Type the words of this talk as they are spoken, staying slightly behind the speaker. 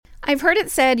I've heard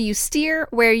it said you steer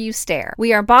where you stare.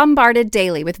 We are bombarded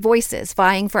daily with voices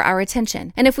vying for our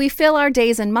attention. And if we fill our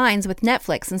days and minds with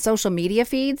Netflix and social media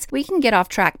feeds, we can get off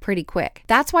track pretty quick.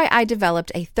 That's why I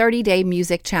developed a 30-day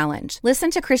music challenge.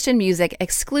 Listen to Christian music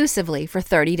exclusively for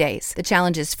 30 days. The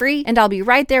challenge is free, and I'll be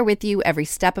right there with you every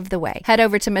step of the way. Head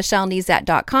over to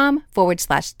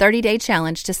michellenezat.com/30-day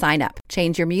challenge to sign up.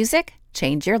 Change your music,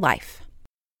 change your life.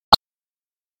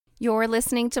 You're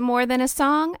listening to More Than a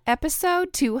Song,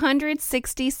 episode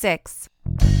 266.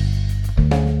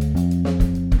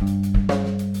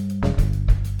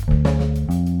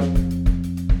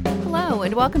 Hello,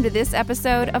 and welcome to this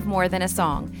episode of More Than a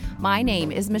Song. My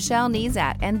name is Michelle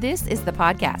Nezat, and this is the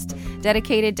podcast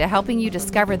dedicated to helping you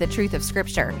discover the truth of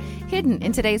Scripture, hidden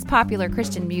in today's popular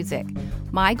Christian music.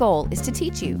 My goal is to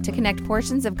teach you to connect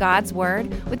portions of God's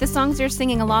Word with the songs you're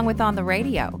singing along with on the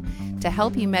radio, to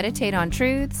help you meditate on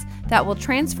truths that will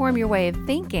transform your way of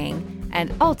thinking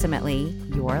and ultimately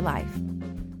your life.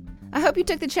 I hope you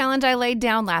took the challenge I laid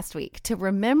down last week to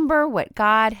remember what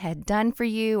God had done for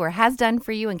you or has done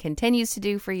for you and continues to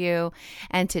do for you,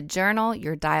 and to journal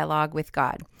your dialogue with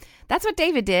God. That's what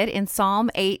David did in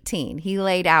Psalm 18. He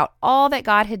laid out all that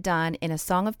God had done in a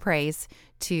song of praise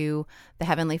to the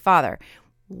Heavenly Father.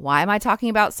 Why am I talking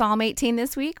about Psalm 18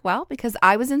 this week? Well, because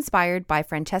I was inspired by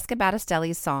Francesca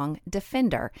Battistelli's song,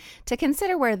 Defender, to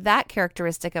consider where that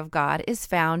characteristic of God is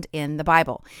found in the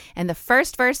Bible. And the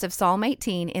first verse of Psalm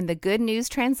 18 in the Good News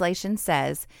translation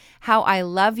says, "How I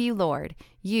love you, Lord.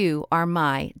 You are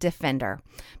my defender."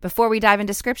 Before we dive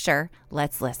into Scripture,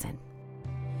 let's listen.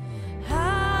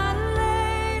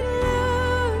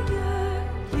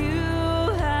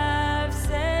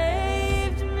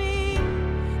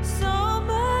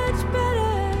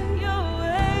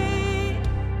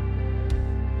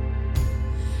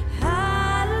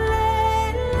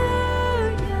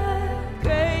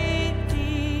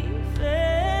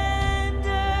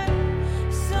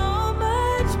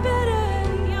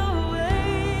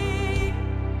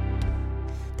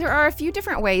 There are a few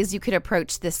different ways you could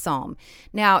approach this psalm.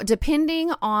 Now,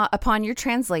 depending upon your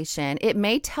translation, it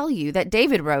may tell you that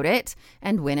David wrote it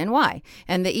and when and why.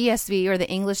 And the ESV, or the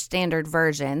English Standard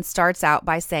Version, starts out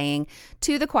by saying,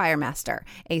 "To the choir master,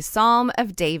 a psalm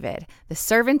of David, the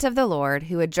servant of the Lord,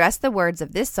 who addressed the words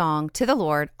of this song to the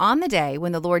Lord on the day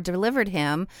when the Lord delivered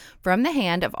him from the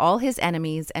hand of all his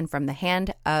enemies and from the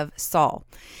hand of Saul."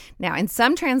 Now, in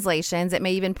some translations, it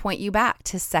may even point you back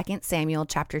to 2 Samuel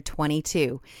chapter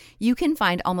 22. You can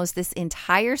find almost this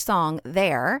entire song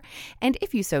there, and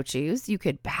if you so choose, you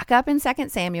could back up in 2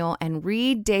 Samuel and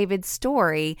read David's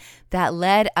story that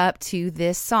led up to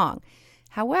this song.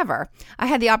 However, I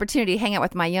had the opportunity to hang out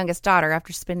with my youngest daughter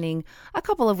after spending a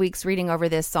couple of weeks reading over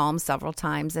this psalm several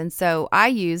times, and so I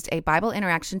used a Bible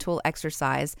interaction tool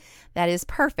exercise that is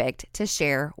perfect to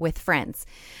share with friends.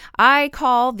 I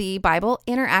call the Bible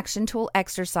interaction tool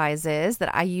exercises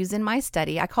that I use in my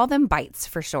study, I call them bites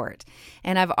for short,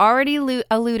 and I've already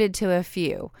alluded to a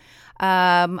few.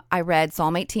 I read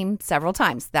Psalm 18 several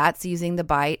times. That's using the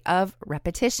bite of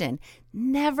repetition.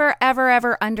 Never, ever,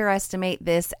 ever underestimate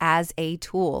this as a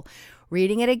tool.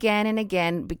 Reading it again and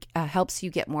again helps you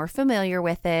get more familiar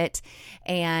with it,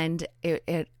 and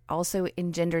it also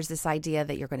engenders this idea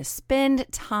that you're going to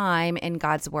spend time in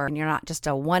God's Word and you're not just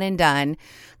a one and done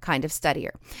kind of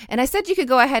studier. And I said you could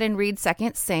go ahead and read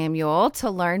 2 Samuel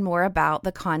to learn more about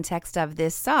the context of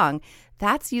this song.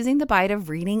 That's using the bite of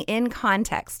reading in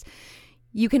context.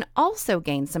 You can also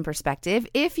gain some perspective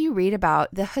if you read about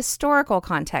the historical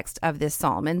context of this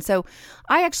psalm. And so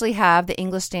I actually have the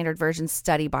English Standard Version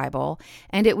Study Bible,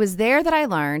 and it was there that I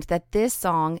learned that this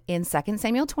song in 2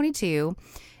 Samuel 22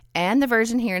 and the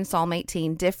version here in Psalm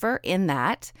 18 differ in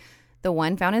that the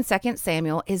one found in 2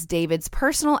 Samuel is David's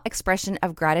personal expression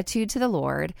of gratitude to the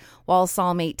Lord, while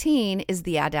Psalm 18 is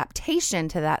the adaptation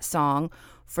to that song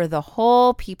for the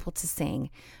whole people to sing,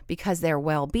 because their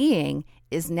well-being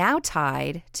is now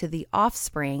tied to the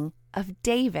offspring of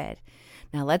David.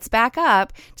 Now let's back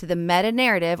up to the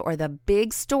meta-narrative, or the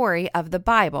big story of the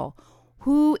Bible.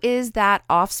 Who is that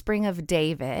offspring of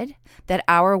David that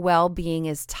our well-being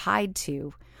is tied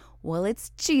to? Well, it's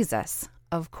Jesus,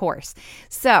 of course.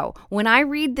 So when I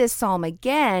read this psalm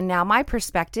again, now my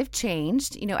perspective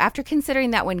changed, after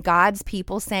considering that when God's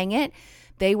people sang it,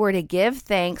 they were to give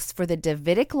thanks for the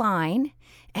Davidic line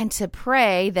and to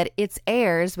pray that its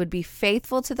heirs would be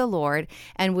faithful to the Lord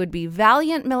and would be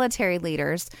valiant military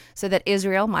leaders so that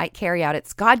Israel might carry out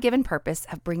its God-given purpose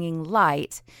of bringing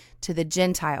light to the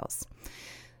Gentiles.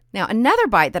 Now, another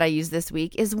bite that I use this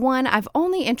week is one I've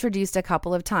only introduced a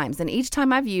couple of times, and each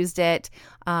time I've used it,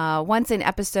 once in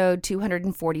episode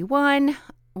 241,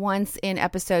 once in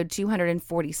episode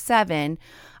 247.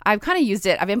 I've kind of used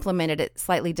it. I've implemented it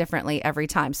slightly differently every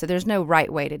time. So there's no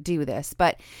right way to do this.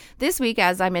 But this week,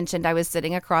 as I mentioned, I was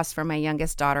sitting across from my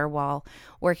youngest daughter while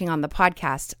working on the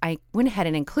podcast. I went ahead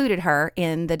and included her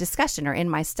in the discussion or in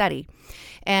my study.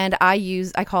 And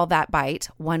I call that bite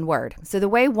one word. So the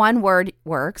way one word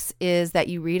works is that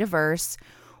you read a verse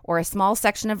or a small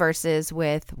section of verses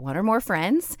with one or more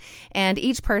friends, and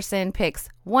each person picks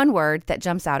one word that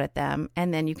jumps out at them,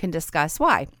 and then you can discuss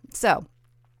why. So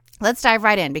let's dive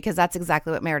right in, because that's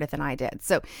exactly what Meredith and I did.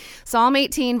 So Psalm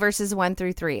 18, verses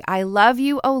 1-3. I love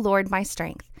you, O Lord, my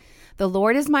strength. The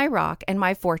Lord is my rock and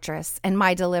my fortress and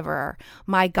my deliverer,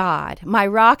 my God, my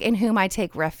rock in whom I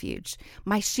take refuge,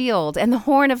 my shield and the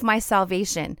horn of my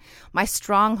salvation, my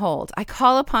stronghold. I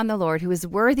call upon the Lord who is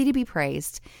worthy to be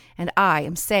praised, and I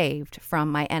am saved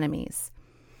from my enemies.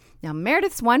 Now,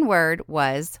 Meredith's one word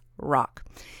was rock.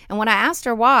 And when I asked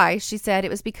her why, she said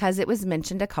it was because it was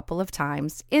mentioned a couple of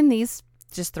times in these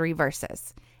just 3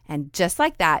 verses. And just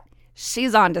like that,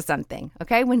 she's on to something,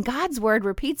 okay? When God's word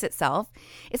repeats itself,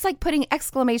 it's like putting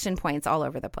exclamation points all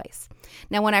over the place.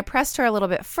 Now, when I pressed her a little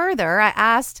bit further, I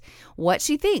asked what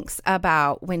she thinks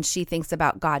about when she thinks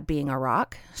about God being a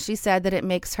rock. She said that it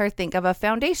makes her think of a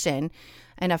foundation,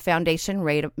 and a foundation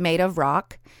made of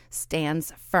rock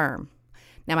stands firm.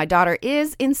 Now, my daughter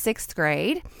is in 6th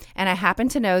grade, and I happen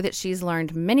to know that she's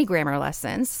learned many grammar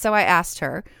lessons, so I asked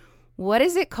her, what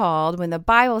is it called when the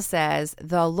Bible says,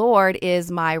 the Lord is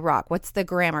my rock? What's the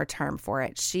grammar term for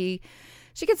it? She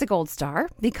gets a gold star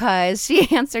because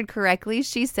she answered correctly.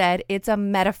 She said it's a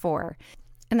metaphor.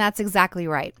 And that's exactly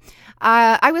right.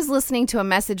 I was listening to a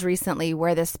message recently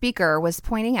where the speaker was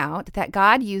pointing out that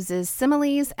God uses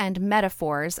similes and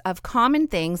metaphors of common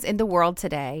things in the world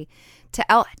today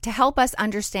to help us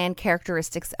understand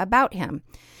characteristics about him.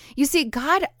 You see,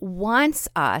 God wants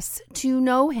us to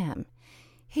know him.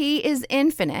 He is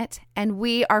infinite and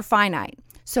we are finite.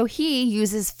 So he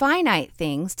uses finite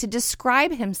things to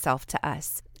describe himself to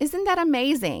us. Isn't that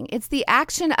amazing? It's the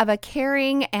action of a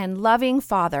caring and loving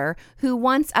Father who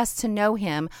wants us to know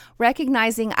him,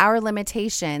 recognizing our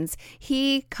limitations.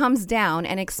 He comes down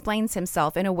and explains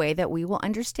himself in a way that we will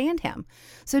understand him.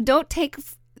 So don't take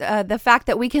the fact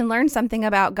that we can learn something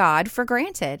about God for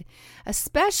granted,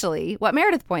 especially what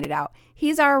Meredith pointed out.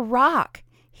 He's our rock.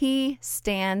 He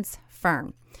stands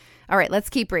firm. All right, let's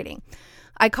keep reading.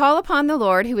 I call upon the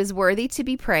Lord who is worthy to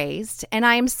be praised, and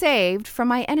I am saved from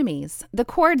my enemies. The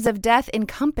cords of death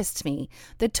encompassed me.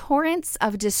 The torrents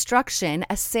of destruction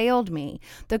assailed me.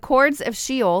 The cords of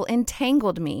Sheol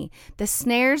entangled me. The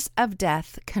snares of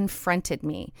death confronted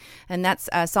me. And that's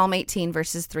Psalm 18,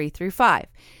 verses 3-5.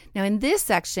 Now, in this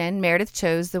section, Meredith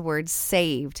chose the word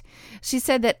saved. She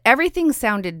said that everything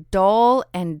sounded dull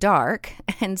and dark,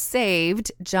 and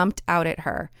saved jumped out at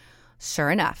her.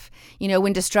 Sure enough,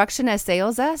 when destruction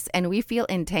assails us and we feel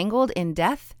entangled in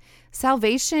death,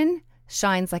 salvation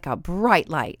shines like a bright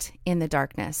light in the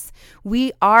darkness.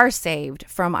 We are saved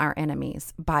from our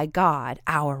enemies by God,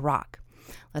 our rock.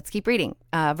 Let's keep reading.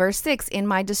 Verse 6, in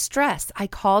my distress, I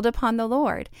called upon the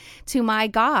Lord. To my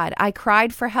God, I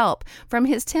cried for help. From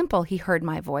his temple, he heard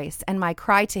my voice, and my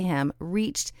cry to him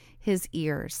reached his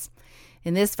ears.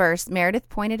 In this verse, Meredith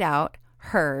pointed out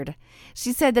heard.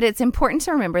 She said that it's important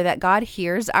to remember that God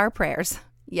hears our prayers.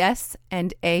 Yes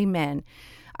and amen.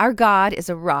 Our God is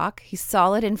a rock. He's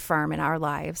solid and firm in our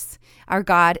lives. Our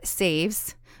God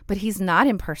saves, but he's not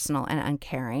impersonal and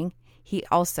uncaring. He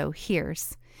also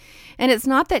hears. And it's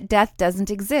not that death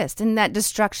doesn't exist and that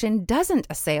destruction doesn't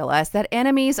assail us, that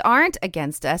enemies aren't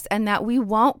against us, and that we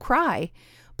won't cry.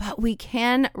 But we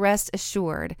can rest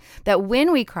assured that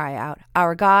when we cry out,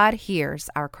 our God hears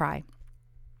our cry.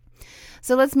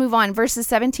 So let's move on. Verses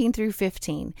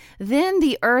 17-15. Then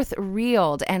the earth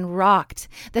reeled and rocked.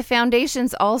 The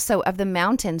foundations also of the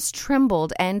mountains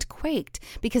trembled and quaked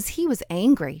because he was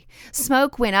angry.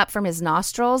 Smoke went up from his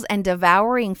nostrils and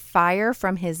devouring fire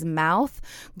from his mouth.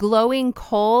 Glowing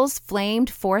coals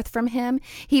flamed forth from him.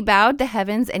 He bowed the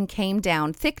heavens and came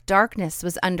down. Thick darkness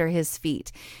was under his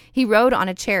feet. He rode on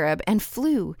a cherub and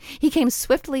flew. He came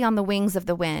swiftly on the wings of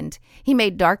the wind. He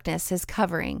made darkness his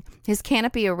covering, his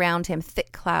canopy around him,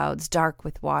 thick clouds dark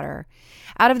with water.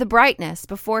 Out of the brightness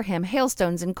before him,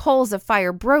 hailstones and coals of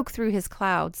fire broke through his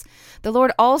clouds. The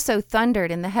Lord also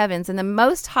thundered in the heavens, and the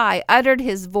Most High uttered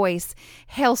his voice,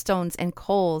 hailstones and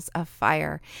coals of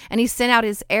fire. And he sent out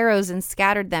his arrows and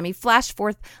scattered them. He flashed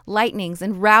forth lightnings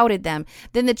and routed them.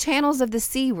 Then the channels of the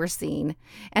sea were seen,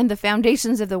 and the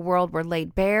foundations of the world were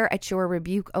laid bare at your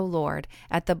rebuke, O Lord,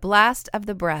 at the blast of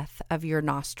the breath of your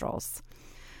nostrils.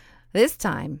 This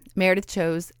time, Meredith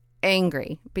chose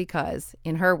angry because,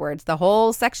 in her words, the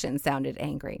whole section sounded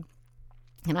angry.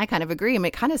 And I kind of agree. I mean,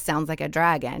 it kind of sounds like a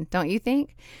dragon, don't you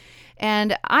think?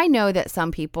 And I know that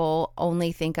some people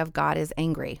only think of God as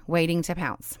angry, waiting to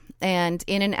pounce. And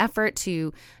in an effort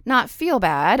to not feel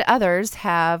bad, others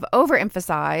have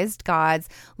overemphasized God's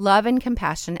love and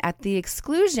compassion at the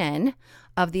exclusion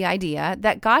of the idea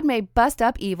that God may bust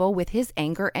up evil with his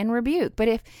anger and rebuke.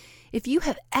 But if you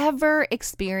have ever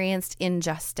experienced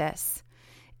injustice,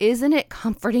 isn't it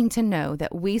comforting to know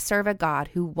that we serve a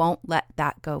God who won't let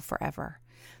that go forever?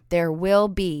 There will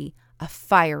be a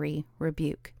fiery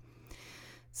rebuke.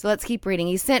 So let's keep reading.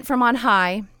 He sent from on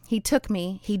high. He took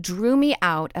me. He drew me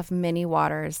out of many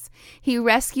waters. He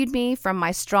rescued me from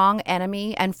my strong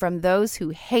enemy and from those who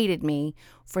hated me,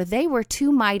 for they were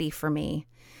too mighty for me.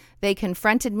 They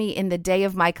confronted me in the day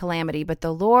of my calamity, but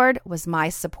the Lord was my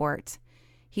support.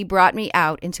 He brought me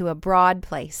out into a broad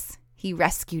place. He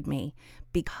rescued me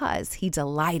because he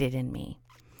delighted in me.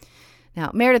 Now,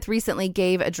 Meredith recently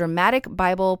gave a dramatic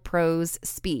Bible prose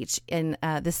speech in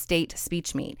the state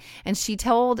speech meet. And she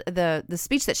told the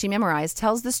speech that she memorized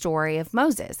tells the story of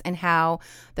Moses and how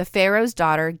the Pharaoh's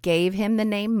daughter gave him the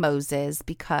name Moses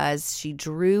because she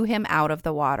drew him out of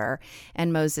the water.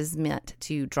 And Moses meant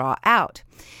to draw out.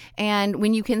 And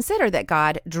when you consider that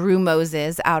God drew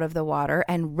Moses out of the water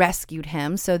and rescued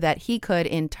him so that he could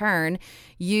in turn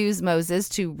use Moses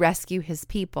to rescue his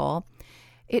people,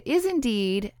 it is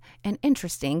indeed an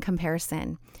interesting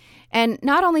comparison. And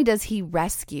not only does he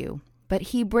rescue, but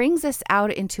he brings us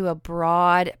out into a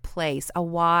broad place, a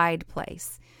wide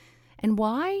place. And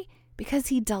why? Because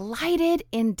he delighted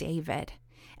in David,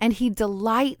 and he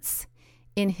delights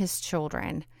in his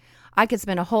children. I could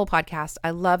spend a whole podcast.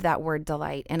 I love that word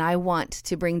delight, and I want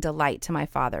to bring delight to my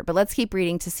Father. But let's keep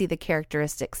reading to see the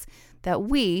characteristics that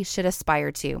we should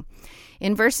aspire to.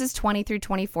 In verses 20 through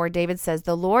 24, David says,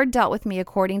 "The Lord dealt with me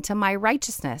according to my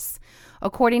righteousness.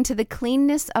 According to the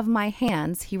cleanness of my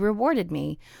hands, he rewarded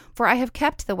me. For I have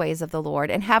kept the ways of the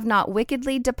Lord and have not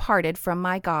wickedly departed from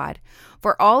my God.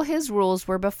 For all his rules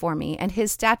were before me, and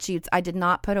his statutes I did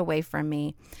not put away from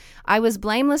me. I was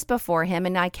blameless before him,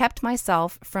 and I kept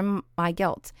myself from my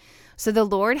guilt. So the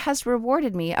Lord has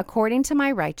rewarded me according to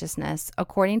my righteousness,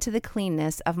 according to the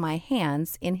cleanness of my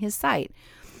hands in his sight."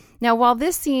 Now, while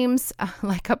this seems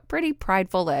like a pretty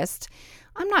prideful list,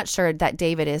 I'm not sure that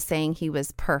David is saying he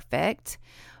was perfect,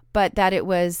 but that it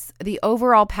was the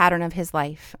overall pattern of his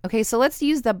life. Okay, so let's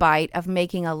use the bite of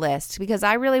making a list, because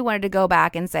I really wanted to go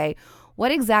back and say,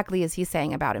 what exactly is he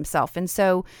saying about himself? And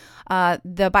so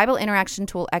the Bible interaction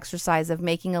tool exercise of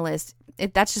making a list,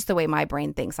 that's just the way my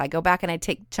brain thinks. I go back and I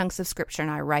take chunks of scripture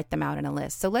and I write them out in a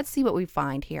list. So let's see what we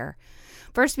find here.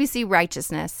 First, we see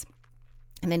righteousness,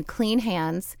 and then clean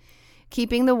hands,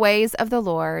 keeping the ways of the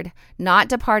Lord, not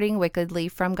departing wickedly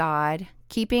from God,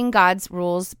 keeping God's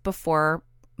rules before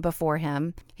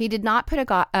him. He did not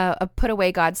put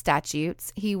away God's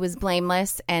statutes. He was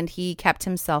blameless, and he kept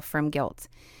himself from guilt.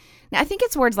 Now, I think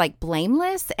it's words like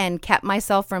blameless and kept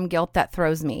myself from guilt that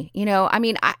throws me. You know, I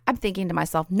mean, I'm thinking to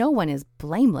myself, no one is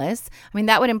blameless. I mean,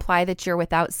 that would imply that you're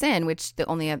without sin, which the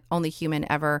only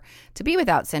human ever to be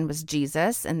without sin was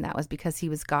Jesus, and that was because he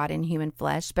was God in human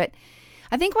flesh. But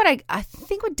I think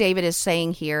what David is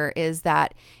saying here is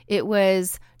that it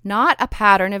was not a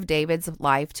pattern of David's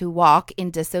life to walk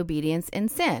in disobedience and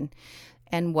sin.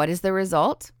 And what is the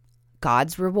result?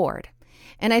 God's reward.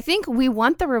 And I think we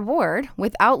want the reward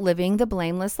without living the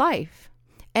blameless life.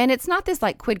 And it's not this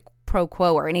like quid pro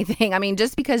quo or anything. I mean,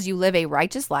 just because you live a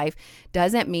righteous life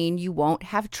doesn't mean you won't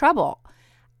have trouble.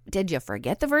 Did you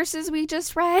forget the verses we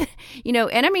just read? You know,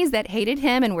 enemies that hated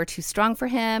him and were too strong for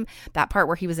him. That part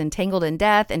where he was entangled in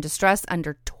death and distress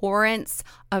under torrents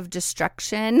of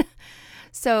destruction.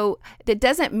 So that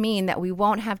doesn't mean that we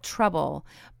won't have trouble,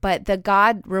 but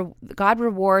God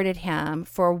rewarded him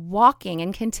for walking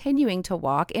and continuing to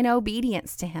walk in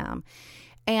obedience to him.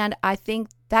 And I think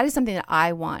that is something that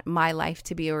I want my life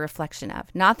to be a reflection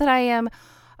of. Not that I am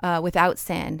without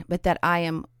sin, but that I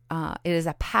am it is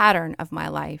a pattern of my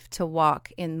life to walk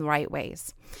in the right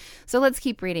ways. So let's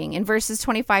keep reading. In verses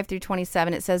 25 through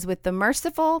 27, it says, "With the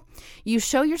merciful, you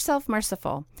show yourself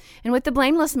merciful. And with the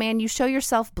blameless man, you show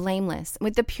yourself blameless.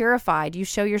 With the purified, you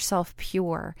show yourself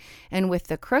pure. And with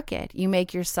the crooked, you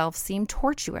make yourself seem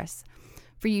tortuous.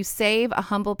 For you save a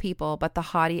humble people, but the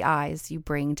haughty eyes you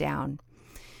bring down."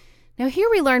 Now here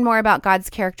we learn more about God's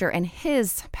character and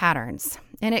his patterns.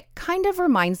 And it kind of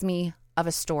reminds me of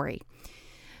a story.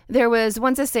 There was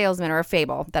once a salesman, or a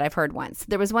fable that I've heard once.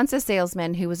 There was once a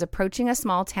salesman who was approaching a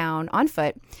small town on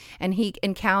foot, and he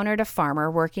encountered a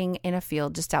farmer working in a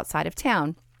field just outside of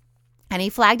town. And he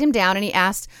flagged him down and he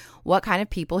asked what kind of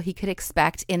people he could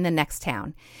expect in the next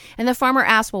town. And the farmer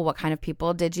asked, well, what kind of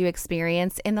people did you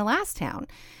experience in the last town?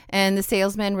 And the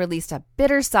salesman released a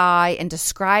bitter sigh and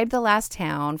described the last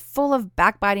town full of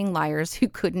backbiting liars who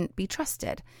couldn't be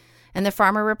trusted. And the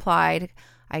farmer replied,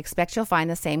 I expect you'll find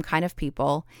the same kind of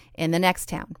people in the next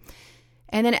town.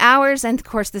 And then hours, and of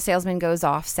course the salesman goes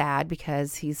off sad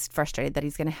because he's frustrated that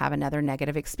he's going to have another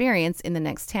negative experience in the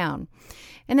next town.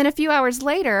 And then a few hours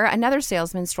later, another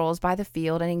salesman strolls by the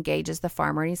field and engages the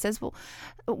farmer. And he says, well,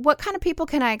 what kind of people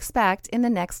can I expect in the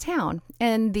next town?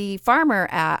 And the farmer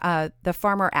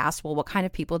asked, well, what kind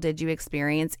of people did you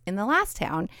experience in the last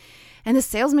town? And the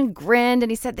salesman grinned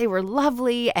and he said they were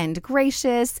lovely and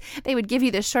gracious. They would give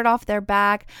you the shirt off their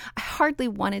back. I hardly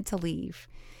wanted to leave.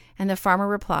 And the farmer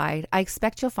replied, I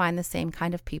expect you'll find the same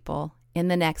kind of people in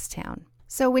the next town.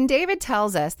 So when David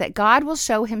tells us that God will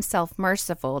show himself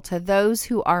merciful to those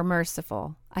who are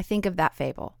merciful, I think of that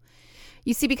fable.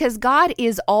 You see, because God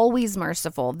is always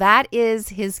merciful, that is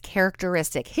his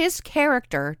characteristic. His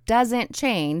character doesn't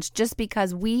change just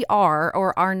because we are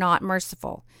or are not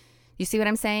merciful. You see what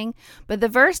I'm saying? But the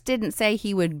verse didn't say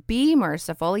he would be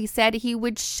merciful. He said he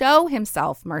would show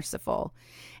himself merciful.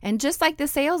 And just like the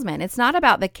salesman, it's not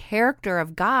about the character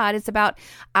of God. It's about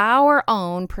our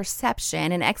own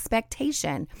perception and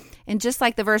expectation. And just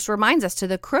like the verse reminds us, to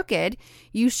the crooked,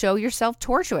 you show yourself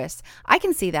tortuous. I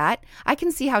can see that. I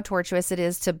can see how tortuous it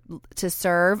is to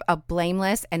serve a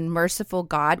blameless and merciful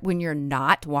God when you're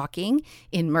not walking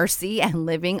in mercy and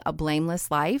living a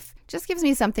blameless life. Just gives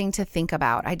me something to think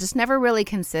about. I just never really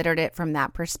considered it from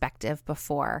that perspective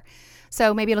before.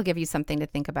 So maybe it'll give you something to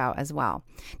think about as well.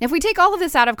 Now, if we take all of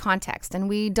this out of context and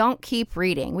we don't keep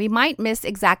reading, we might miss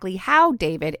exactly how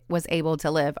David was able to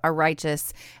live a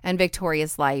righteous and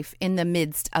victorious life in the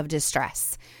midst of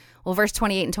distress. Well, verse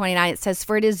 28 and 29, it says,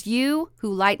 For it is you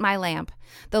who light my lamp.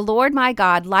 The Lord my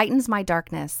God lightens my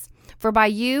darkness. For by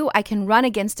you I can run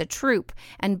against a troop,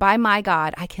 and by my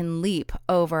God I can leap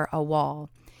over a wall.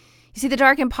 You see, the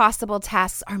dark impossible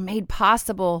tasks are made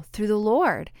possible through the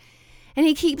Lord. And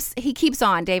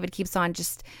David keeps on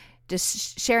just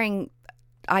sharing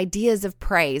ideas of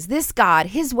praise. This God,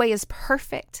 his way is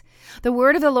perfect. The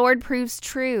word of the Lord proves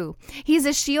true. He's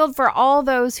a shield for all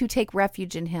those who take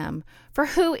refuge in him. For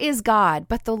who is God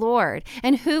but the Lord?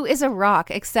 And who is a rock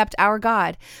except our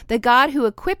God? The God who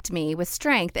equipped me with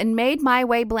strength and made my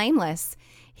way blameless.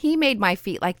 He made my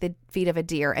feet like the feet of a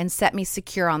deer and set me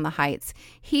secure on the heights.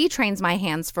 He trains my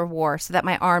hands for war so that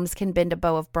my arms can bend a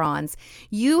bow of bronze.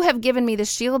 You have given me the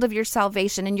shield of your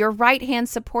salvation, and your right hand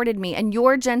supported me, and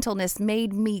your gentleness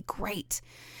made me great.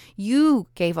 You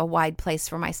gave a wide place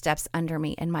for my steps under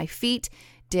me, and my feet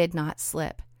did not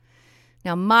slip.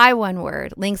 Now, my one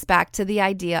word links back to the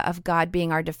idea of God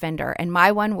being our defender, and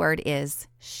my one word is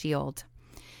shield.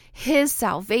 His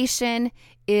salvation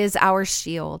is our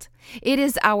shield. It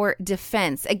is our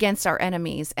defense against our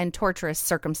enemies and torturous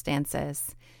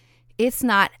circumstances. It's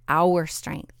not our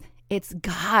strength. It's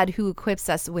God who equips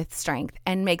us with strength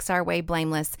and makes our way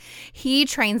blameless. He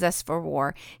trains us for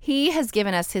war. He has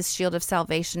given us his shield of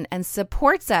salvation and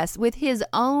supports us with his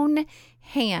own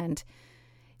hand.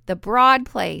 The broad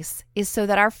place is so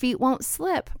that our feet won't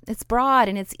slip. It's broad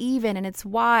and it's even and it's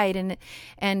wide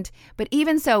but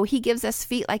even so, he gives us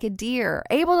feet like a deer,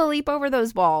 able to leap over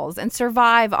those walls and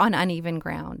survive on uneven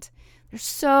ground. There's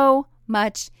so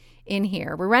much in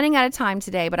here. We're running out of time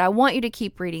today, but I want you to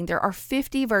keep reading. There are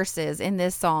 50 verses in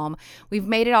this psalm. We've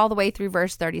made it all the way through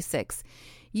verse 36.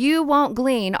 You won't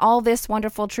glean all this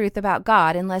wonderful truth about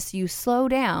God unless you slow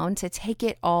down to take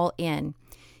it all in.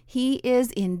 He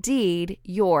is indeed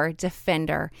your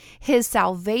defender. His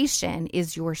salvation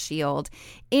is your shield.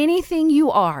 Anything you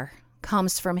are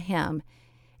comes from him.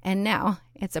 And now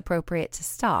it's appropriate to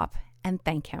stop and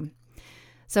thank him.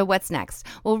 So what's next?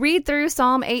 We'll read through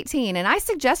Psalm 18, and I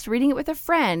suggest reading it with a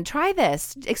friend. Try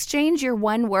this. Exchange your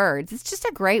one words. It's just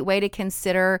a great way to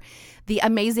consider the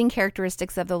amazing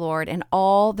characteristics of the Lord and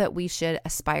all that we should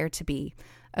aspire to be.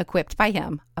 Equipped by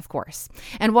him, of course.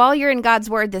 And while you're in God's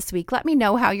Word this week, let me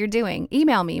know how you're doing.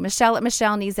 Email me,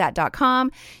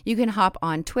 Michelle@michellenezat.com. You can hop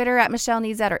on Twitter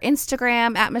 @MichelleNezat or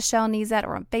Instagram @MichelleNezat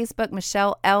or on Facebook.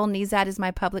 Michelle L. Nezat is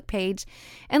my public page.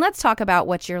 And let's talk about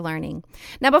what you're learning.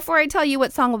 Now, before I tell you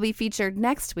what song will be featured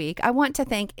next week, I want to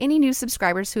thank any new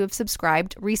subscribers who have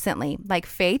subscribed recently, like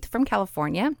Faith from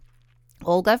California,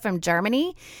 Olga from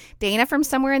Germany, Dana from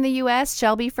somewhere in the U.S.,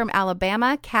 Shelby from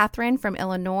Alabama, Catherine from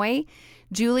Illinois,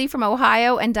 Julie from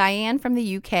Ohio, and Diane from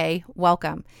the UK.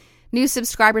 Welcome. New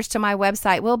subscribers to my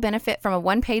website will benefit from a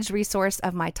one-page resource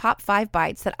of my top 5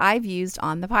 bites that I've used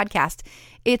on the podcast.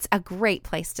 It's a great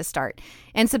place to start.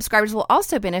 And subscribers will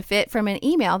also benefit from an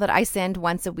email that I send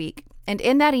once a week. And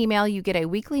in that email, you get a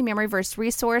weekly memory verse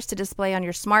resource to display on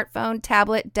your smartphone,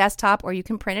 tablet, desktop, or you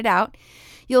can print it out.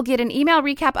 You'll get an email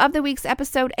recap of the week's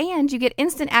episode, and you get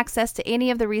instant access to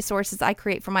any of the resources I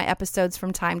create for my episodes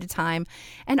from time to time.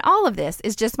 And all of this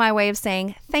is just my way of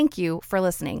saying thank you for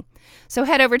listening. So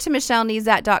head over to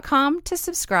michellenezat.com to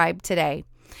subscribe today.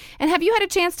 And have you had a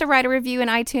chance to write a review in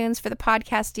iTunes for the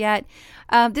podcast yet?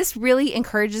 This really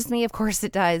encourages me. Of course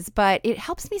it does, but it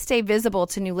helps me stay visible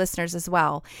to new listeners as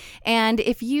well. And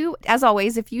if you, as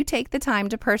always, if you take the time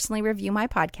to personally review my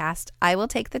podcast, I will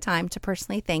take the time to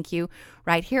personally thank you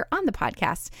right here on the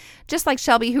podcast. Just like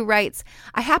Shelby, who writes,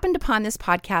 I happened upon this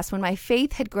podcast when my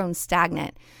faith had grown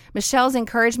stagnant. Michelle's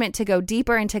encouragement to go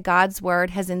deeper into God's Word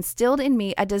has instilled in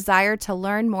me a desire to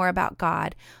learn more about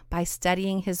God by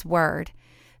studying His Word.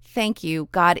 Thank you.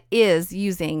 God is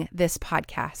using this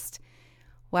podcast.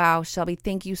 Wow, Shelby,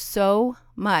 thank you so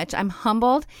much. I'm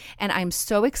humbled and I'm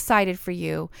so excited for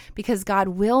you because God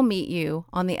will meet you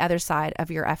on the other side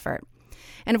of your effort.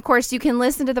 And of course, you can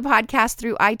listen to the podcast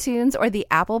through iTunes or the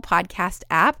Apple Podcast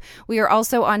app. We are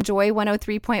also on Joy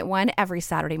 103.1 every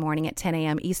Saturday morning at 10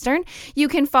 a.m. Eastern. You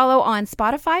can follow on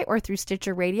Spotify or through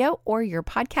Stitcher Radio or your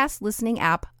podcast listening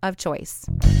app of choice.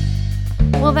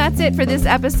 Well, that's it for this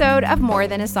episode of More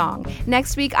Than a Song.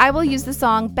 Next week, I will use the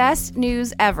song Best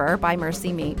News Ever by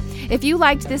Mercy Me. If you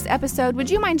liked this episode, would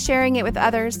you mind sharing it with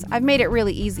others? I've made it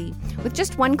really easy. With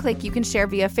just one click, you can share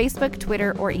via Facebook,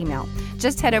 Twitter, or email.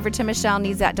 Just head over to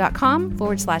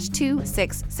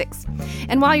michellenezat.com/266.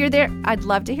 And while you're there, I'd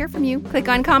love to hear from you. Click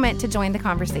on comment to join the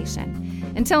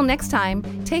conversation. Until next time,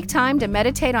 take time to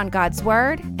meditate on God's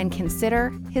Word and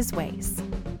consider His ways.